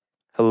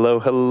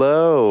Hello,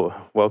 hello.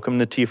 Welcome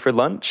to Tea for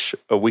Lunch,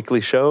 a weekly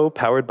show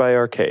powered by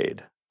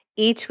Arcade.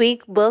 Each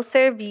week, we'll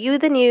serve you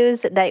the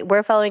news that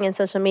we're following in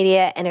social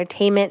media,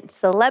 entertainment,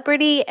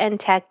 celebrity, and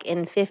tech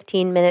in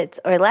 15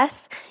 minutes or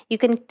less. You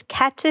can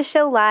catch the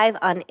show live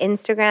on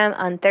Instagram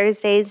on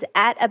Thursdays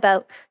at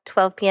about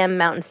 12 p.m.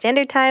 Mountain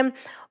Standard Time,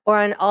 or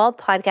on all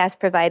podcast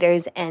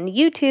providers and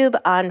YouTube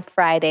on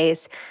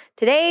Fridays.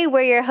 Today,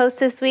 we're your hosts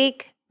this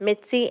week,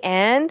 Mitzi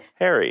and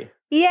Harry.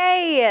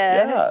 Yay!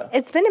 Yeah.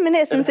 It's been a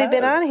minute since we've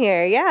been on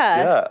here.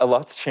 Yeah, a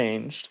lot's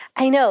changed.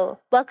 I know.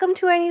 Welcome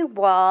to our new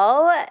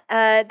wall.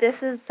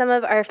 This is some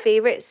of our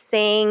favorite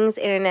sayings,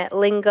 internet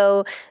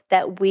lingo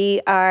that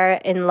we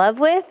are in love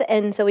with.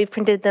 And so we've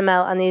printed them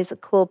out on these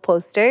cool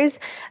posters.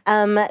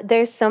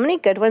 There's so many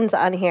good ones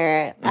on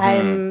here. Mm-hmm.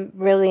 I'm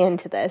really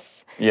into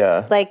this.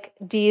 Yeah. Like,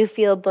 do you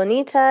feel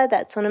bonita?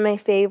 That's one of my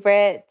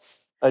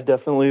favorites. I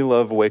definitely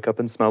love wake up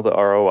and smell the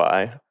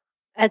ROI.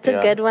 That's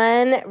a good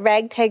one.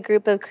 Ragtag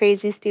group of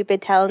crazy,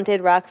 stupid, talented,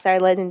 rock star,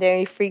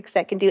 legendary freaks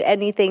that can do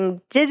anything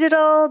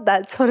digital.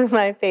 That's one of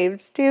my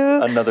faves, too.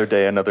 Another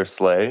day, another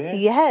sleigh.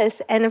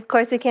 Yes. And, of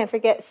course, we can't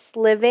forget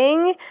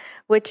sliving,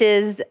 which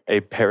is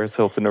a Paris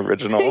Hilton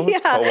original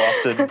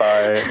co-opted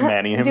by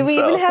Manny himself. Do we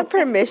even have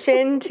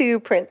permission to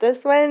print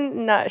this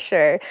one? Not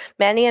sure.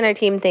 Manny on our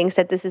team thinks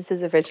that this is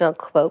his original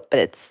quote, but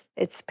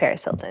it's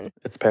Paris Hilton.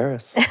 It's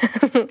Paris.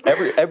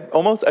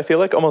 I feel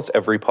like almost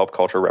every pop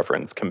culture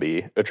reference can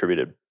be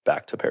attributed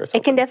back to Paris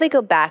Hilton. It can definitely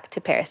go back to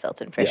Paris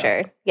Hilton for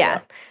sure.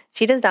 Yeah.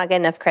 She does not get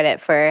enough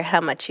credit for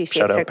how much she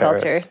shapes her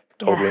culture.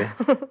 Totally.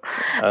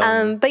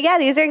 Yeah. But yeah,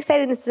 these are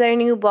exciting. This is our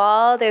new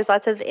wall. There's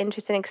lots of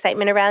interest and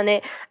excitement around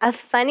it. A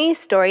funny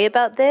story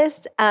about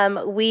this,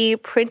 we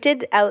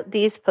printed out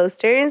these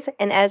posters,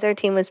 and as our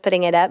team was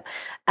putting it up,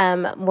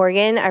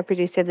 Morgan, our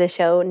producer of the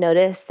show,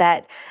 noticed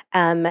that,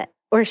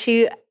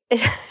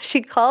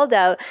 she called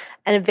out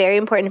a very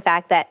important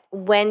fact that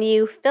when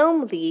you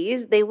film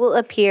these, they will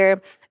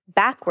appear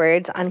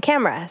backwards on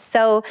camera.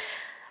 So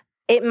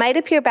it might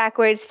appear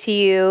backwards to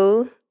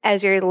you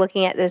as you're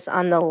looking at this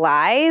on the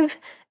live.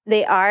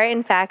 They are,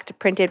 in fact,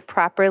 printed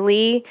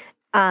properly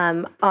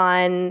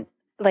on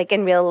like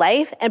in real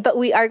life. But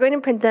we are going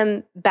to print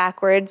them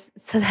backwards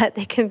so that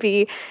they can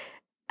be,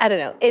 I don't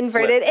know,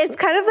 inverted. Flipped.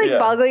 It's kind of like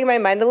boggling my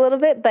mind a little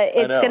bit, but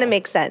it's going to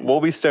make sense.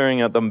 We'll be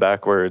staring at them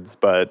backwards,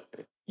 but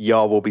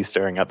y'all will be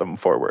staring at them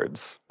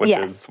forwards, which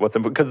is what's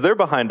important, because they're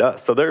behind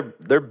us. So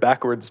they're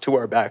backwards to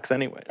our backs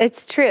anyway.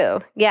 It's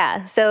true.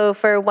 Yeah. So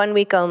for 1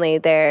 week only,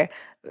 they're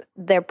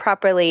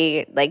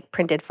properly like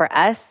printed for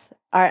us,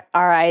 our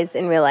eyes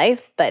in real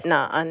life, but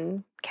not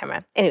on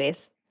camera.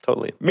 Anyways.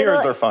 Totally.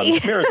 Mirrors are fun.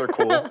 Mirrors are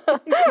cool.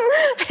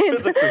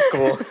 Physics is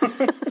cool.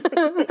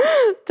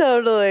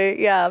 Totally.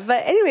 Yeah.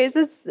 But anyways,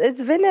 it's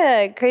been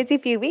a crazy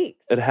few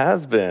weeks. It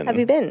has been. How have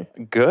you been?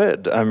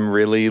 Good. I'm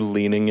really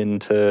leaning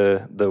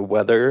into the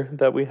weather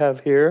that we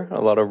have here.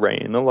 A lot of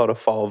rain, a lot of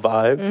fall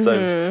vibes.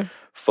 Mm-hmm. I've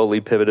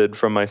fully pivoted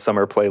from my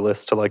summer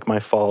playlist to like my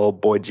fall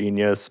Boy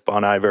Genius,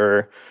 Bon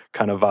Iver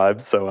kind of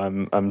vibes. So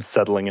I'm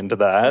settling into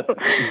that.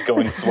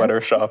 Going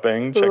sweater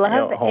shopping, checking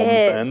out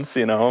HomeSense,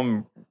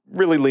 I'm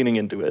really leaning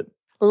into it.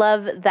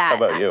 Love that. How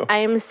about you? I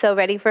am so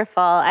ready for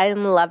fall.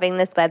 I'm loving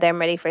this weather. I'm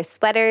ready for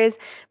sweaters,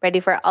 ready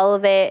for all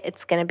of it.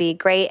 It's going to be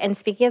great. And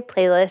speaking of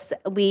playlists,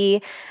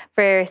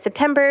 for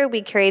September,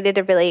 we curated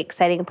a really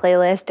exciting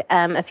playlist.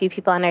 A few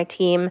people on our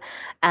team,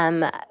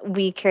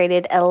 we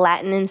curated a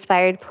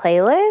Latin-inspired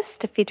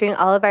playlist featuring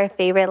all of our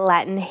favorite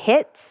Latin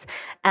hits,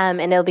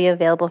 and it'll be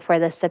available for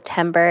the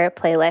September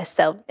playlist.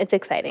 So it's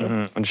exciting.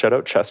 Mm-hmm. And shout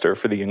out Chester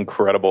for the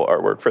incredible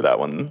artwork for that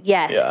one.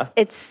 Yes,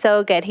 It's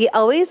so good. He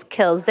always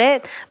kills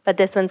it, but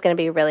this one's going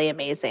to be really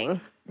amazing.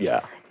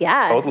 Yeah,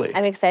 totally.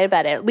 I'm excited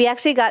about it. We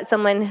actually got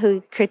someone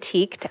who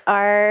critiqued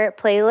our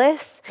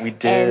playlist. We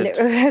did.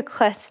 And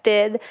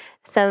requested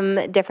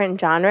some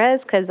different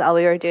genres because all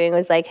we were doing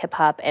was like hip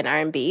hop and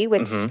R&B,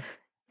 which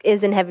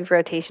is in heavy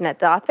rotation at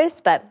the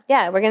office. But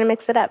yeah, we're going to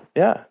mix it up.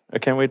 Yeah, I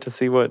can't wait to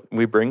see what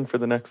we bring for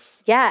the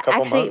next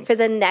couple months. For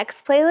the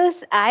next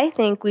playlist, I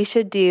think we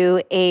should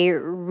do a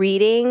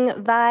reading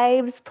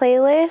vibes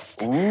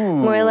playlist. Ooh.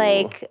 More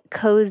like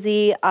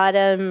cozy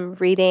autumn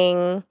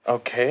reading.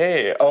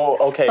 Okay.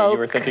 Oh, okay. Folk. You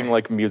were thinking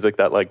like music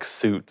that like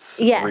suits.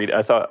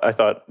 Yes. I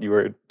thought you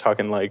were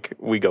talking like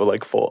we go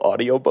like full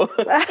audiobook.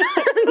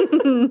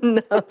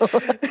 No.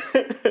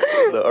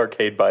 The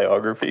Arcade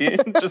biography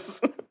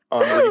just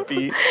on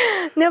repeat.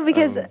 No,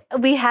 because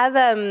we have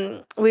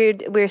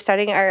we're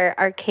starting our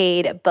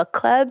Arcade book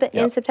club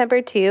in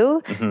September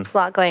too. Mm-hmm. There's a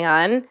lot going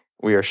on.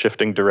 We are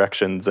shifting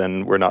directions,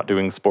 and we're not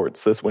doing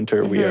sports this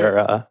winter. Mm-hmm. We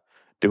are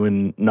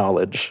doing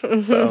knowledge.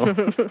 So,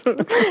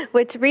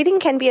 which reading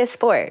can be a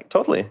sport.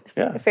 Totally,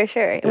 yeah, for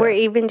sure. Yeah. We're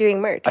even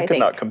doing merch. I could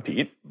not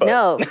compete. But.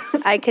 No,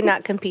 I could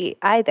not compete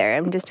either.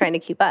 I'm just trying to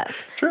keep up.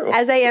 True,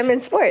 as I am in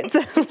sports.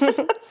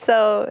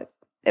 So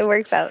it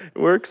works out.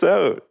 It works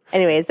out.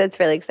 Anyways, that's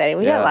really exciting.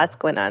 We got lots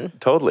going on.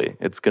 Totally,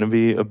 it's going to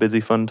be a busy,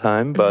 fun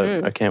time.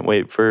 But I can't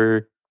wait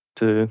for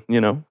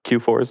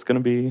Q4 is going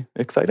to be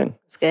exciting.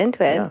 Let's get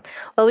into it. Yeah.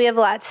 Well, we have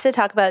lots to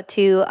talk about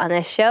too on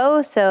this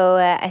show, so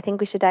I think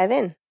we should dive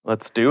in.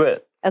 Let's do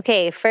it.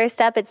 Okay,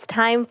 first up, it's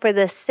time for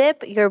The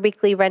Sip, your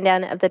weekly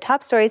rundown of the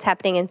top stories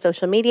happening in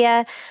social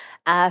media.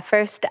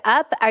 First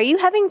up, are you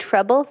having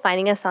trouble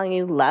finding a song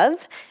you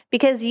love?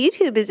 Because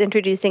YouTube is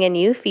introducing a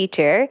new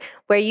feature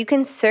where you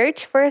can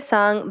search for a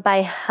song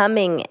by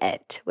humming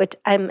it, which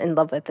I'm in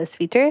love with this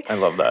feature. I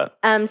love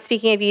that.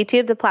 Speaking of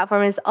YouTube, the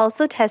platform is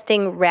also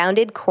testing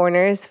rounded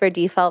corners for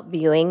default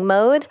viewing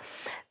mode.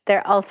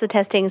 They're also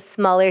testing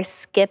smaller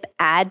skip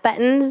ad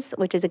buttons,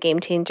 which is a game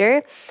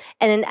changer.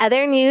 And in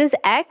other news,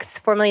 X,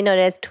 formerly known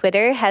as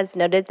Twitter, has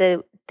noted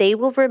that they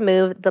will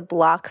remove the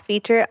block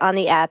feature on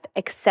the app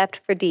except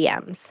for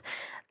DMs.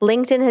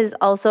 LinkedIn has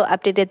also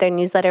updated their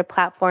newsletter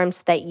platform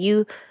so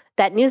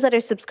that newsletter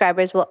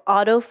subscribers will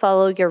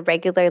auto-follow your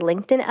regular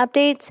LinkedIn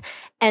updates.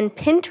 And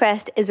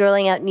Pinterest is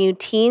rolling out new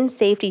teen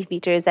safety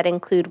features that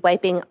include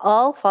wiping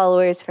all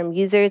followers from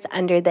users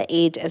under the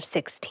age of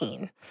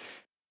 16.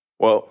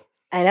 Whoa.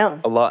 I know.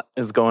 A lot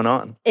is going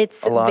on.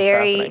 It's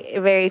very,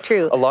 very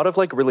true. A lot of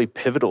really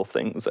pivotal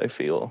things, I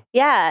feel.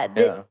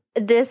 Yeah.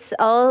 This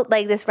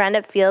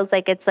roundup feels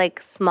like it's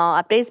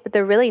small updates, but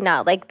they're really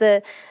not.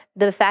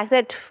 The fact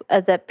that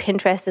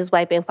Pinterest is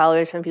wiping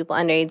followers from people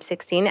under age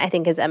 16, I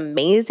think is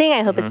amazing.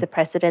 I hope it's a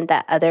precedent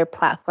that other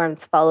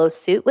platforms follow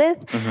suit with.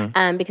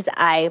 Because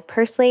I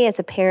personally, as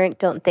a parent,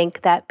 don't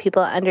think that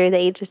people under the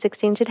age of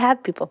 16 should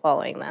have people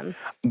following them.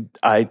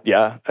 I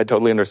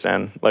totally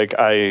understand.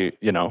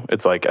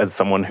 It's as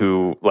someone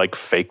who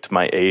faked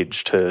my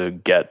age to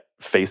get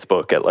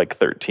Facebook at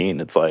 13,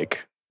 it's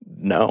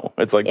no.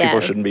 It's people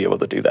shouldn't be able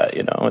to do that,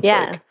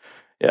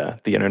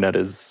 It's the internet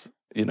is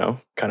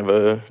kind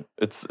of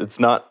it's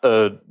not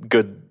a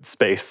good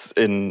space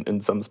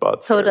in some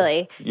spots.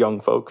 Totally. For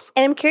young folks.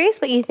 And I'm curious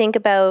what you think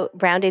about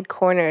rounded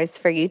corners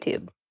for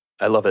YouTube.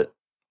 I love it.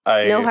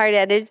 No hard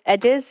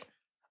edges?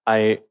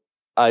 I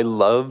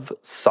love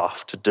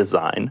soft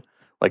design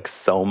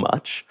so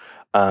much.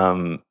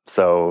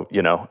 So,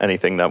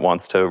 anything that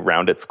wants to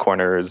round its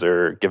corners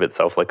or give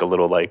itself a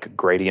little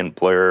gradient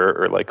blur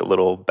or a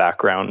little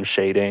background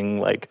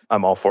shading,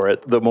 I'm all for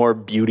it. The more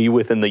beauty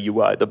within the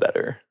UI, the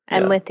better.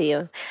 I'm with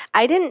you.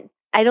 I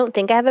don't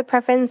think I have a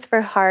preference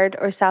for hard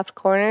or soft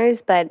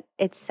corners, but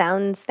it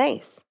sounds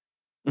nice.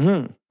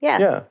 Mm-hmm.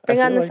 Yeah. Bring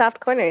on the soft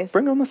corners.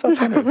 Bring on the soft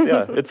corners.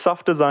 Yeah. It's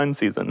soft design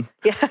season.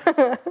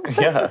 Yeah.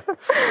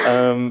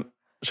 Yeah.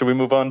 Should we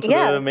move on to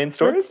the main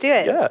stories? Let's do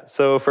it. Yeah.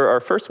 So for our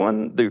first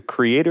one, the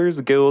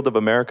Creators Guild of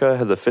America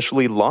has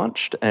officially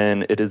launched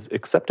and it is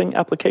accepting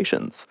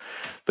applications.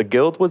 The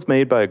guild was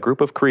made by a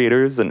group of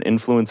creators and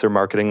influencer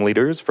marketing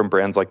leaders from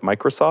brands like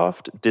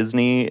Microsoft,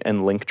 Disney, and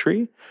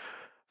Linktree.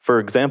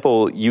 For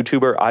example,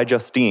 YouTuber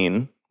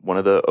iJustine, one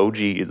of the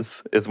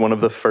OGs, is one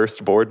of the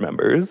first board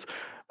members.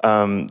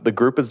 The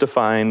group is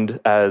defined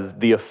as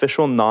the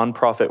official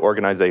nonprofit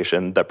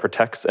organization that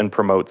protects and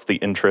promotes the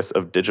interests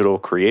of digital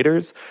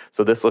creators.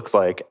 So this looks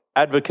like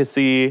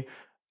advocacy,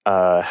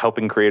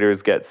 helping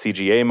creators get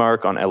CGA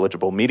mark on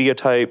eligible media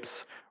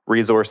types,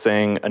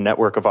 resourcing a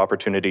network of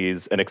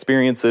opportunities and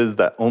experiences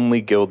that only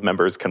guild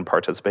members can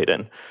participate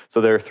in. So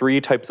there are 3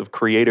 types of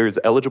creators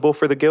eligible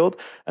for the guild,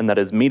 and that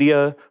is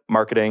media,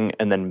 marketing,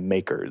 and then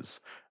makers.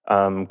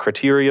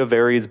 Criteria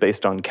varies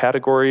based on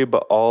category,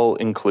 but all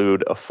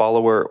include a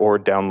follower or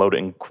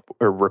downloading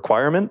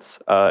requirements,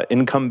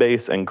 income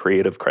base, and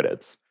creative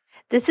credits.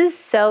 This is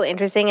so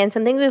interesting and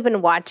something we've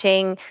been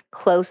watching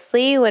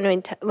closely when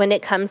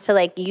it comes to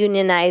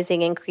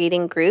unionizing and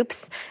creating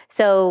groups.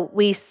 So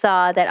we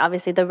saw that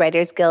obviously the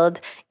Writers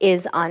Guild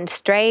is on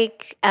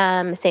strike,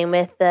 same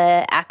with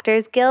the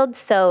Actors Guild.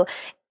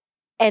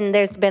 And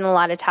there's been a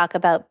lot of talk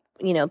about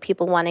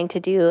people wanting to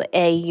do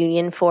a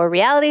union for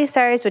reality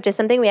stars, which is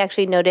something we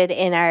actually noted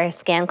in our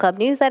Scan Club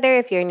newsletter.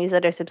 If you're a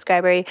newsletter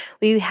subscriber,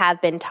 we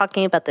have been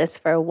talking about this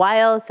for a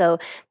while. So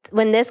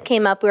when this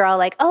came up, we were all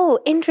like, oh,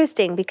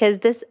 interesting, because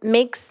this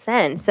makes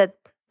sense that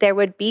there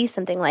would be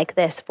something like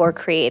this for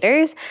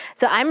creators.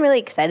 So I'm really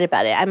excited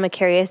about it. I'm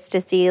curious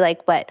to see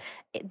what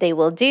they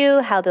will do,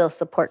 how they'll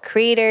support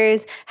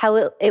creators,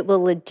 how it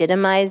will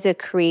legitimize the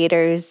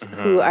creators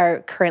who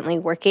are currently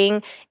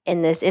working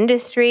in this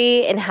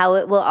industry, and how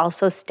it will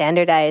also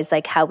standardize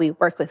how we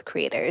work with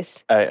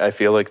creators. I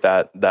feel like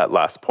that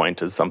last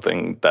point is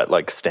something that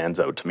stands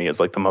out to me as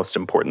the most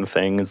important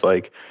thing is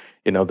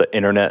the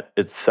internet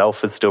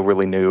itself is still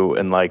really new,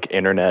 and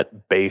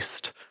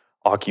internet-based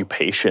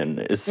occupation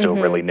is still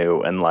really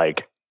new, and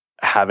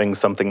having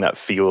something that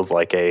feels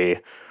like a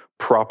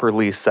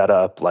properly set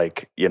up,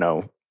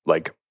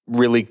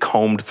 really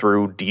combed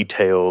through,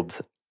 detailed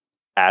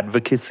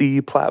advocacy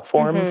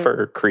platform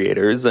for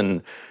creators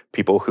and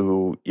people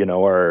who,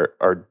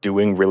 are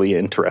doing really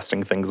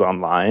interesting things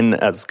online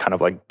as kind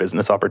of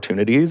business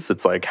opportunities.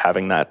 It's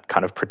having that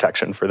kind of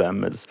protection for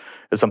them is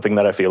something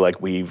that I feel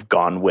like we've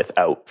gone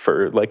without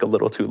for a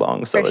little too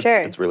long. So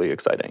it's really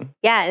exciting.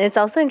 Yeah. And it's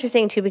also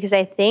interesting too, because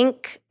I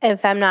think,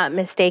 if I'm not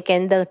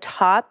mistaken, the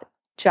top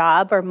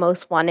job or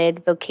most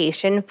wanted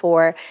vocation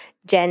for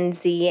Gen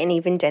Z and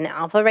even Gen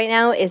Alpha right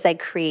now is like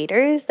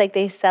creators. Like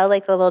they sell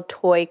like little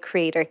toy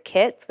creator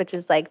kits, which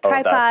is like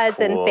tripods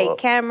and fake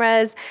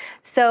cameras.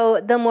 So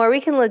the more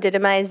we can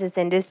legitimize this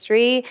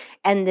industry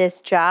and this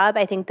job,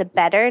 I think the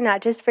better,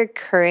 not just for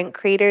current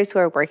creators who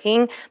are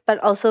working, but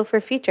also for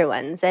future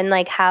ones and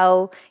like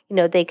how,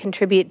 they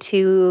contribute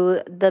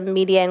to the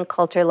media and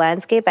culture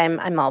landscape.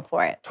 I'm all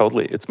for it.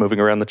 Totally. It's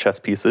moving around the chess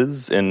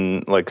pieces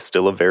in like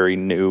still a very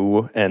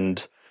new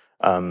and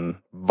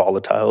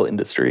volatile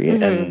industry,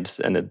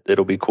 and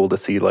it'll be cool to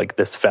see like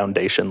this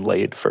foundation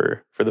laid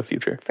for the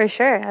future. For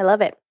sure. I love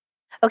it.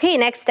 Okay,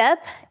 next up,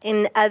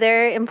 in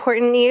other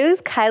important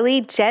news,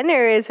 Kylie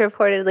Jenner is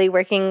reportedly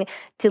working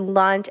to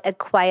launch a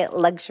quiet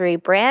luxury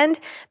brand.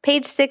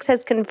 Page Six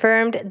has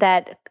reported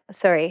that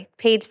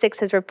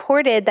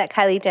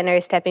Kylie Jenner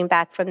is stepping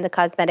back from the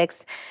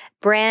cosmetics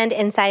brand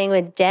and signing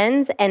with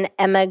Jens and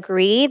Emma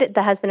Grede,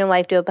 the husband and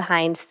wife duo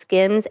behind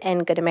Skims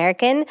and Good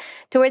American.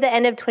 Toward the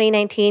end of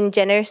 2019,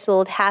 Jenner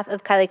sold half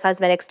of Kylie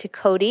Cosmetics to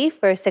Coty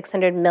for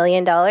 $600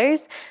 million.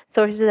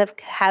 Sources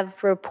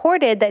have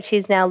reported that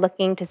she's now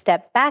looking to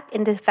step back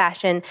into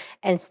fashion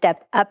and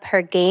step up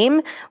her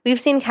game. We've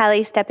seen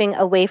Kylie stepping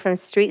away from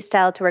street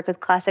style to work with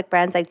classic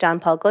brands like Jean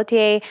Paul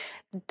Gaultier,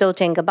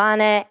 Dolce &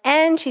 Gabbana,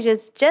 and she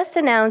just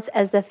announced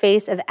as the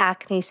face of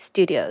Acne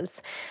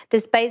Studios.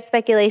 Despite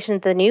speculation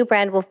that the new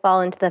brand will fall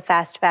into the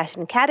fast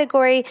fashion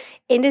category,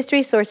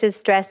 industry sources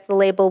stress the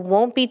label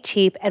won't be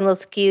cheap and will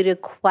skew to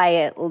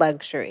quiet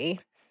luxury.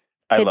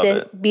 I love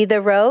it. Be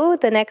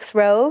the next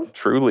row?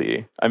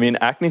 Truly. I mean,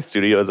 Acne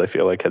Studios, I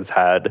feel like, has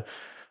had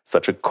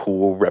such a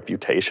cool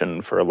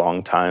reputation for a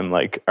long time.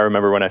 Like, I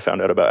remember when I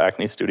found out about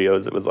Acne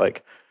Studios, it was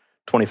like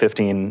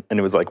 2015, and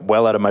it was like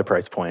well out of my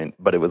price point,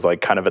 but it was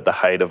like kind of at the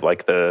height of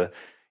like the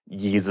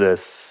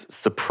Yeezus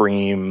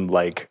Supreme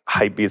like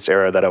hypebeast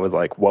era that I was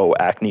like, whoa,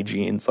 acne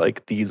jeans,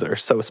 like these are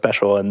so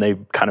special. And they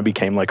kind of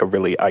became like a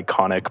really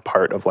iconic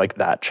part of like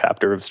that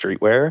chapter of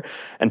streetwear.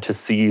 And to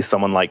see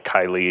someone like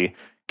Kylie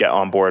get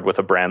on board with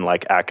a brand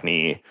like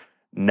Acne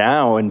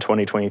now in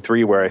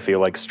 2023, where I feel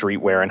like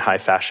streetwear and high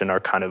fashion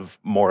are kind of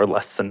more or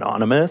less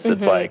synonymous,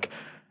 it's like,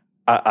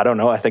 I don't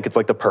know. I think it's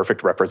like the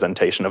perfect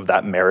representation of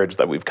that marriage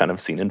that we've kind of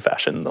seen in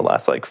fashion in the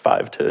last like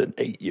 5 to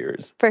 8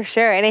 years. For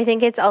sure. And I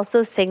think it's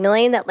also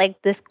signaling that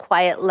like this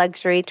quiet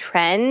luxury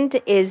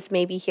trend is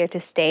maybe here to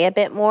stay a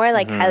bit more.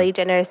 Like Kylie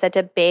Jenner is such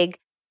a big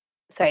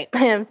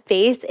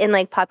face in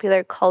like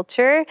popular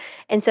culture.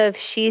 And so if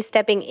she's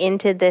stepping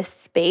into this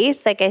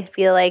space, like I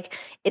feel like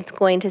it's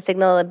going to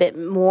signal a bit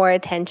more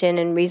attention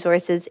and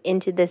resources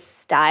into this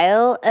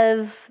style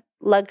of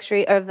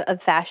luxury of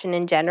fashion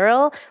in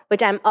general,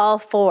 which I'm all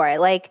for.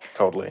 Like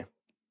totally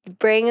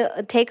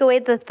take away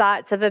the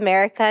thoughts of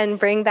America and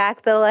bring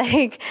back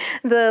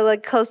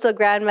the coastal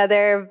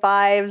grandmother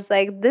vibes.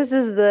 Like this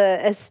is the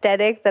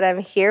aesthetic that I'm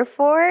here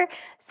for.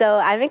 So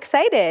I'm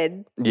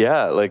excited.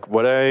 Yeah, like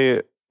what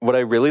I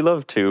really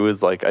love too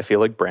is like I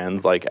feel like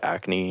brands like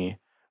Acne,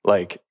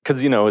 like,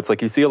 because, it's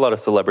like you see a lot of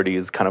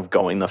celebrities kind of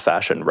going the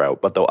fashion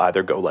route, but they'll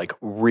either go like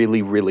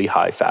really, really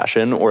high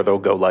fashion, or they'll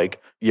go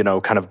like,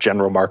 kind of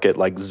general market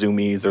like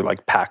Zoomies or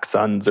like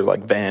PacSuns or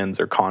like Vans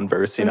or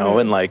Converse,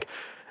 and like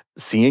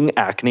seeing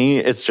Acne,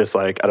 it's just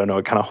like, I don't know,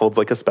 it kind of holds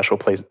like a special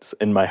place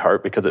in my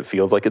heart because it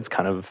feels like it's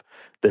kind of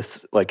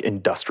this like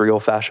industrial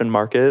fashion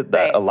market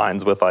that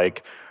aligns with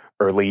like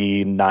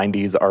early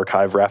 90s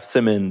archive Raf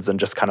Simons and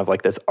just kind of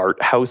like this art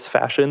house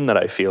fashion that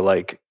I feel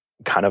like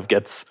kind of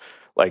gets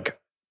like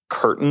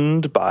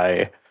curtained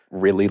by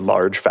really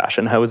large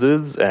fashion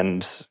houses,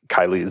 and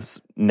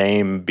Kylie's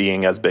name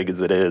being as big as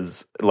it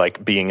is,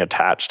 like being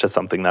attached to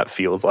something that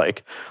feels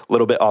like a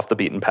little bit off the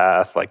beaten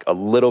path, like a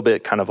little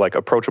bit kind of like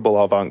approachable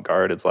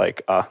avant-garde. It's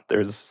like,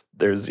 there's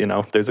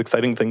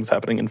exciting things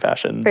happening in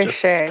fashion. For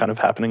sure. Kind of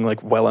happening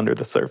like well under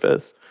the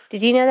surface.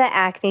 Did you know that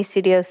Acne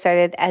Studios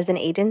started as an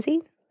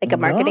agency? Like a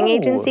marketing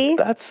agency?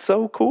 That's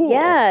so cool.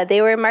 Yeah,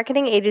 they were a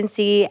marketing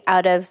agency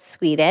out of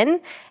Sweden.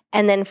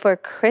 And then for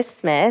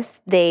Christmas,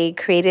 they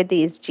created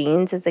these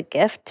jeans as a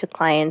gift to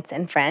clients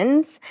and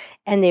friends.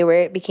 And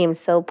became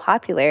so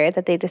popular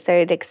that they just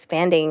started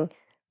expanding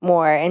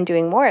more and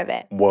doing more of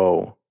it.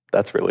 Whoa,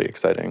 that's really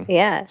exciting.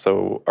 Yeah.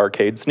 So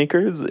arcade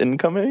sneakers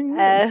incoming?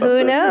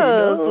 Who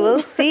knows? We'll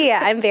see.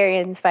 I'm very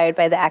inspired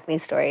by the Acne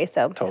story.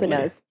 So totally. Who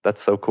knows?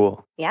 That's so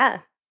cool. Yeah.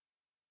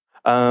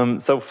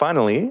 So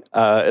finally,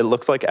 it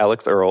looks like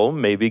Alix Earle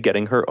may be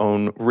getting her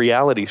own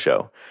reality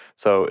show.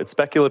 So it's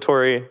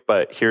speculatory,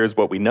 but here's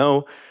what we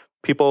know.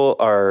 People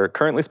are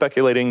currently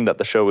speculating that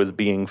the show is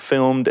being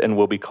filmed and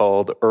will be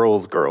called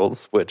Earle's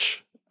Girls,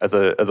 which, as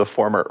a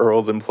former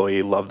Earle's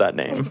employee, love that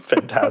name.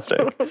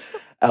 Fantastic.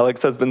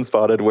 Alix has been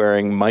spotted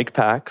wearing Mike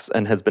packs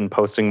and has been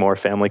posting more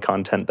family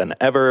content than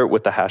ever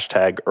with the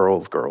hashtag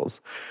Earle's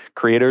Girls.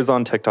 Creators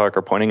on TikTok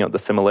are pointing out the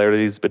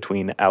similarities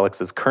between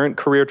Alix's current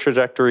career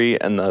trajectory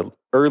and the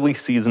early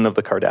season of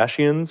the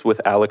Kardashians, with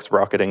Alix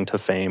rocketing to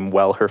fame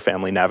while her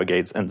family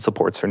navigates and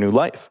supports her new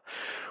life.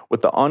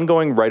 With the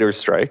ongoing writer's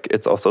strike,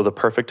 it's also the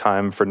perfect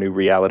time for new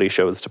reality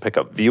shows to pick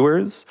up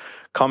viewers.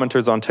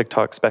 Commenters on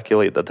TikTok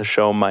speculate that the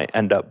show might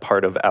end up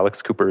part of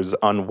Alex Cooper's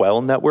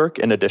Unwell network,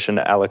 in addition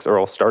to Alix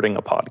Earle starting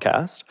a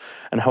podcast.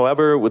 And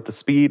however, with the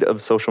speed of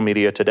social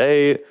media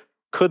today,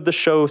 could the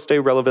show stay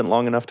relevant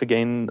long enough to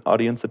gain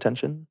audience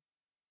attention?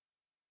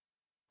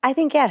 I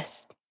think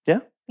yes. Yeah?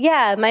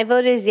 Yeah, my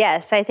vote is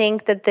yes. I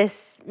think that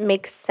this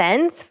makes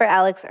sense for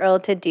Alix Earle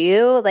to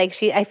do. Like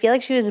I feel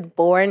like she was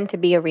born to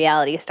be a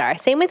reality star.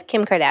 Same with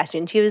Kim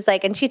Kardashian. She was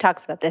like, and she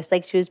talks about this,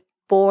 like she was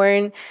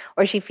born,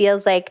 or she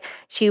feels like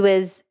she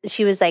was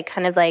like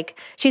kind of like,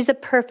 she's a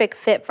perfect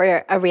fit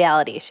for a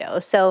reality show.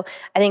 So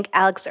I think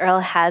Alix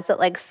Earle has that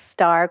like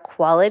star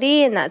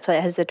quality, and that's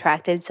what has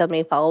attracted so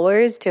many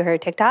followers to her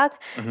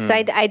TikTok. Mm-hmm. So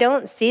I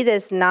don't see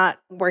this not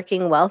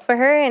working well for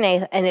her,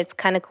 and it's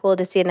kind of cool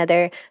to see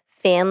another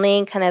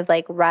family kind of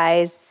like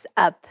rise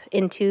up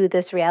into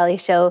this reality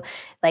show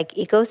like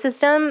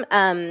ecosystem.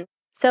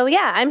 So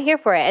yeah, I'm here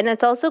for it. And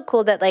it's also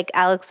cool that like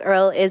Alix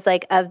Earle is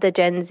like of the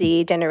Gen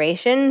Z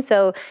generation.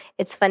 So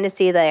it's fun to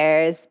see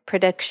there's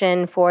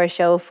production for a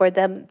show for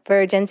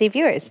Gen Z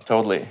viewers.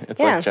 Totally. It's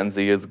like Gen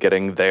Z is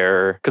getting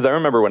there. Because I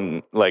remember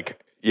when like,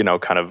 you know,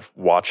 kind of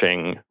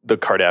watching the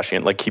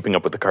Kardashian, like keeping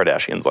up with the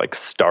Kardashians like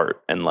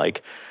start and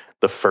like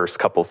the first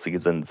couple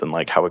seasons and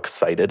like how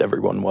excited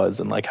everyone was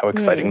and like how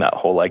exciting that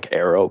whole like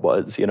era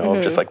was, you know,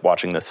 of just like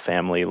watching this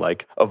family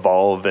like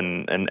evolve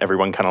and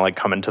everyone kind of like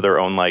come into their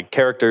own like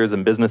characters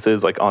and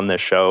businesses like on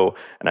this show.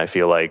 And I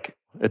feel like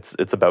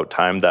it's about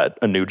time that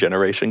a new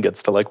generation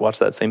gets to like watch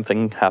that same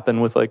thing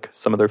happen with like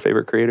some of their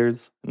favorite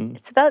creators.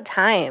 It's about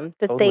time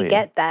that they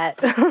get that.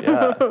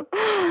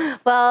 Yeah.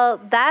 Well,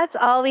 that's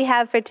all we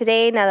have for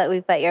today. Now that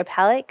we've got your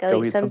palette,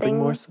 go eat something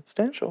more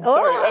substantial. Oh,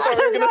 sorry, I thought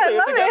we were going to say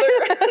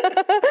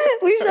it together.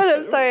 We should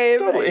have. Sorry,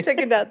 Totally. but I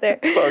took it out there.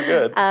 It's all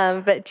good.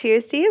 But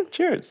cheers to you.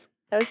 Cheers.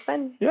 That was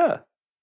fun. Yeah.